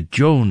urgit de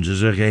Jones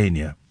is a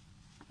genia.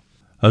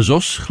 As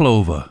os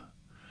chlova,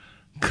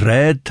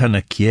 cred tan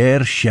a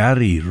kier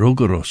shari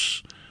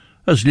rugerus,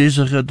 as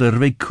lizige der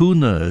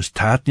vekuna as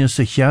tatnia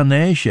se chan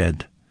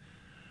eished.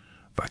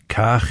 Va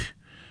kach,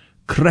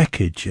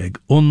 krekid eg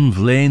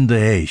unvleende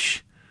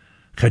eish,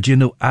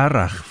 chadjinu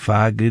arach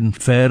fagin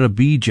fer a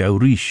bijau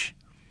rish.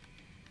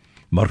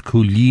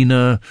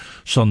 Marculina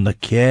son na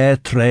care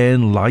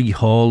train lai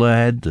holle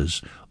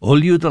eds,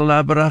 olju de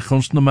labrach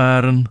ons na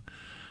maren,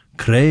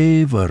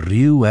 creve a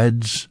riu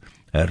eds,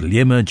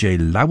 limme je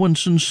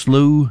lauwensen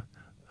slew,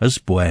 as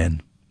buen.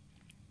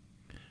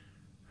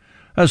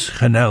 As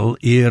chanel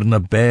eer na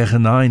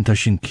begen eind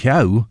as in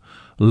kiau,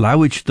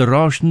 lauwich de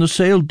rosh na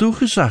sail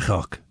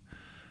duchesachok.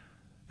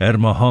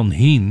 Ma han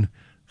hien,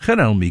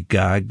 chanel mi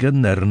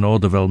gagen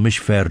node wel mis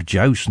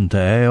verjousen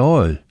te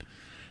oil.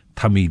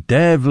 Ta mi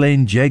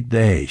devlein jeg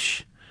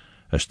deish,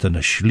 as ten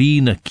a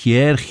schline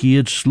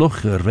kierchied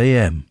sluche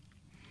reem.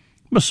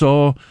 Ma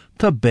so,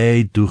 ta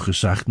bij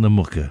dugesach na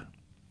mukke.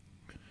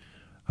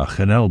 Ach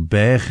en el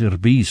becher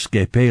bies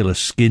gepele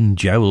skin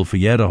jowl for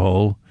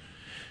jerehol,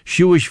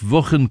 shuish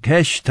wochen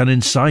kesh tan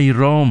in sai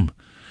rom,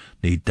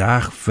 ni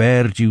dag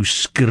ver du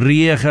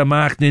skriege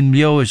maakt in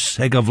mjoes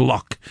heg of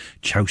lok,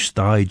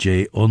 choustai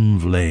je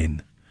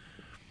unvlein.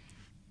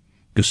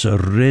 Gus a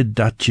rid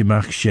dat je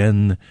mach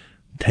shen,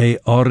 te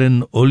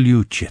oren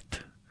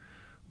oljuchit,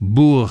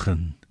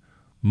 boergen,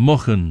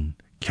 mochen,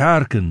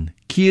 karken,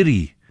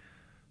 kiri,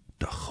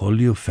 de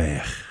cholju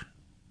vech.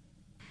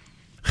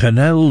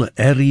 Genel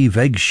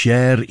weg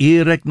scher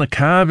ek na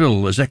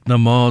kabel as ek na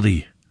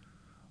madi.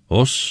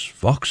 Os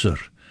voxer,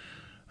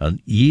 an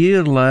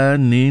la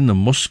ni na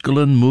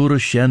muskelen moere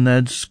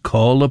sheneds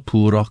kale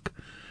purok,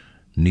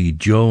 ni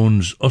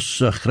Jones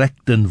osse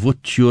chrekten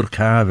vutjur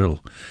kabel,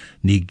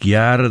 ni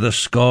gjare de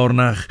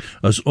skornach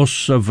as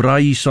osse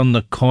vrijs an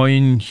de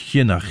coin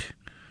chinach.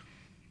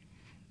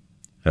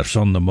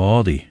 Son de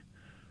madi,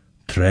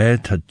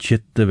 tred had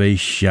chitte wei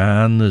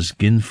sjaan as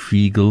gin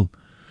fiegel,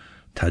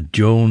 ta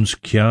Jones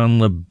kjan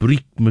le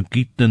brik me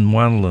gieten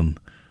wanlen,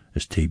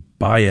 as te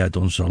bayad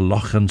onze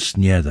lachen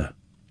snedde.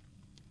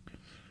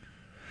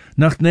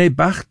 Nach ne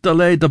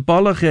bachtelei de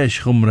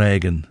ballegesh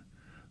gumregen,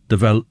 de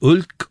wel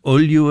ulk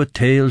olju a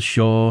tail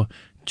shaw,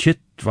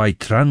 chit vai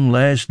tran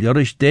les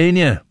ljorish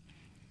denje.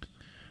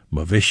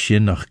 Ma visje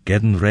nach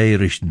gedden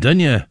reirish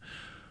dunje,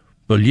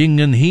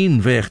 beljingen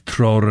heen weg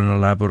troren a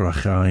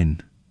laberach ein.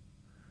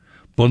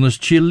 Bonnes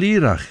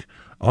chilirach,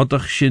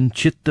 oddach shin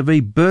chitte wei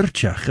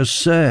burchach as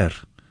ser.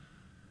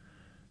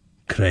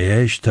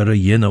 Creesh ter a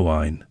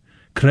yinnowain,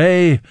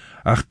 cree,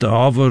 ach de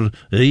over,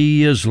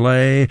 is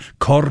lei,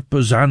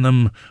 corpus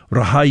anum,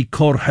 rahai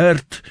cor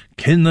hert,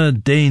 kinne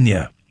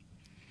denje.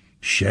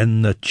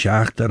 Shen de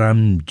chachter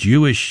am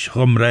Jewish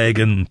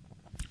humregen,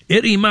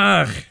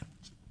 irimach.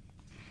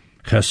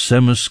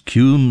 Gesemmes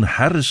kuun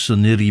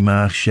harrison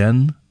irimach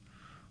shen,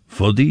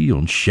 foddy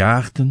ons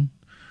schachten,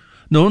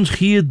 no ons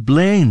giet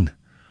blein.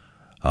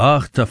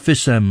 Ach, ta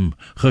fissem,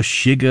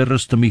 geschigger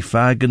as te mi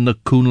fagen de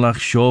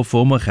koenlach schof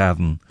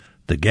omgaden,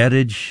 de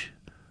gerridge,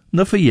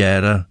 na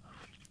verjere,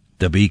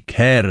 de bi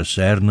keres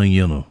na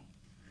juno.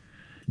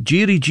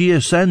 Giri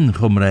GSN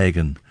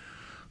gomregen,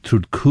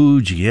 trud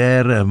kooj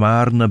jere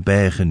maar na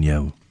begen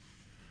jou.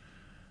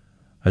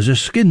 As a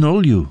skin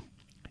olju,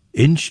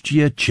 incht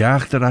je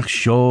tjachterach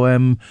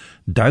shoem,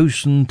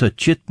 1000 te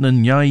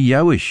chitnen jai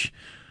jouish,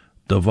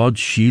 de wad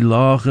shi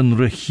lagen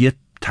regiet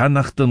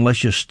tannachten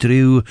lesje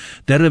strew,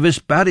 der vis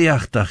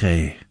barriachtach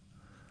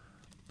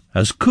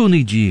As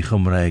kunigi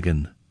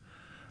gomregen,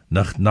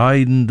 nach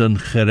neiden den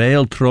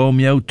gereel troom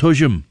jou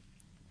tusjem.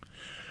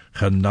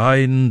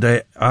 Geneiden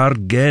de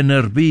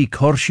argener bi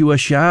korsju a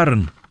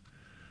sharen.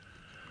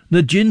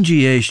 Na gingi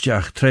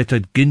eistjach tret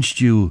het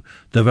ginstju,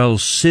 de wel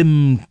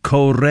sim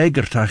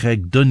co-regertach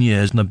eg dunje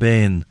as na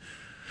been,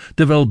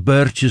 de wel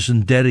burtjes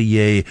en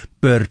derrie,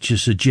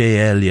 burtjes a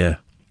elje,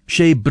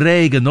 she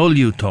bregen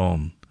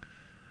oljuton.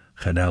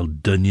 Genel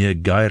dunje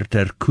geirt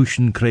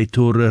kuschen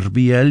creator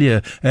bi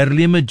elje,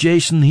 limme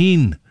Jason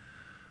heen.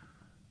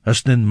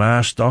 As nin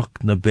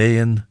maastok na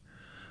been,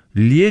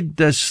 lieg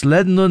de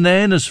sledden on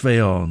enes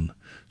veon,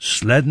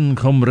 sledden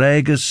kom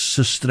reges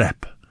se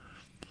strep.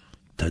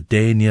 Ta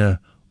denje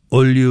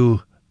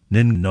olju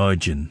nin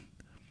noidjen,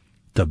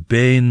 ta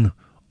been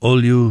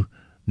olju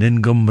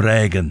nin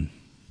gomregen.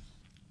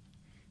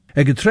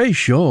 Eg a tre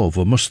sjo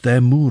vo must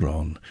der moer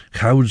on,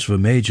 gouds voor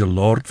major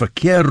lord, voor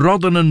keer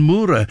rodden en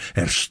moere,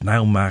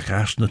 snauwmach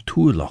as na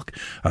toerlok,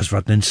 as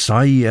wat nin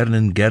sai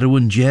nin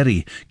gerwen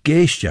jerry,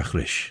 geestjach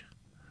rish.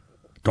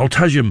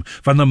 Doltajim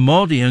van de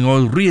modi en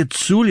oil riet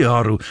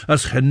suliaru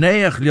as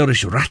geneach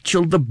liorish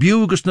ratchel de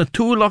bugus na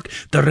toolok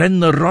de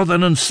renne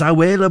rodden en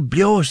sawele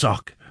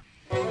biosok.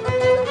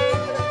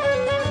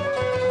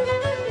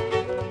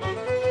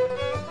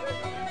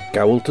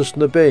 Gawltus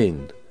na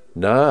bain.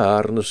 Na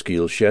ar na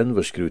sgil shen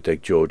vysgrwt eg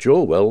George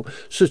Orwell,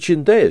 sy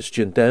chindes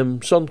chindem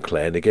son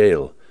kleine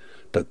gale.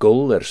 Da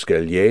gull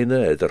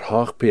sgeliene eder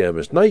 8 p.m.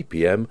 is 9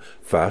 p.m.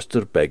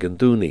 faster beggen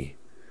dooney.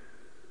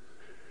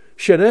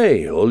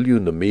 Shene, olju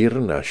na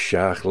miren as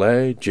Shach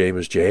Le,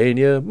 James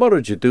Jehania,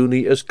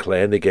 Morajaduni as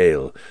kleine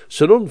gale,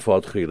 syn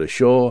unfod chile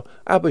shaw,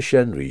 abba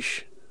shen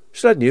rish.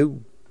 Sled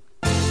new.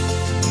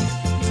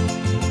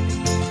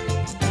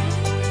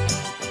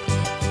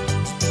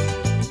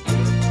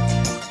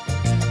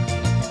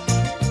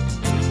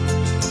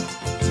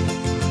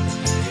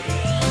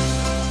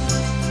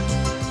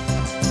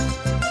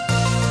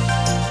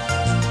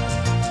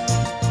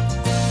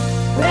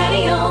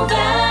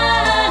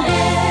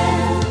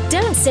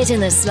 Sit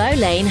in the slow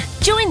lane.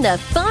 Join the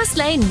fast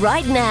lane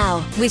right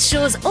now with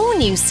Shaw's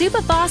all-new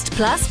Superfast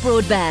Plus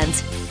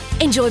broadband.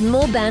 Enjoy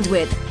more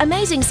bandwidth,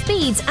 amazing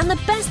speeds and the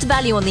best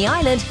value on the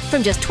island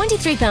from just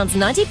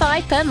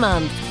 £23.95 per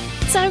month.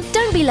 So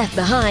don't be left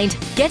behind.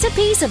 Get a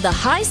piece of the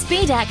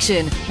high-speed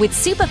action with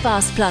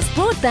Superfast Plus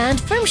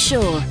broadband from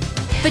Shaw.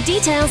 For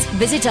details,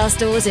 visit our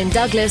stores in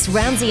Douglas,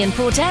 Ramsey and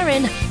Port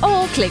Erin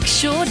or click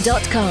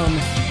shaw.com.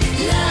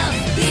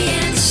 Love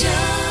being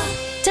Shaw.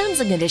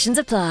 Terms and conditions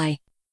apply.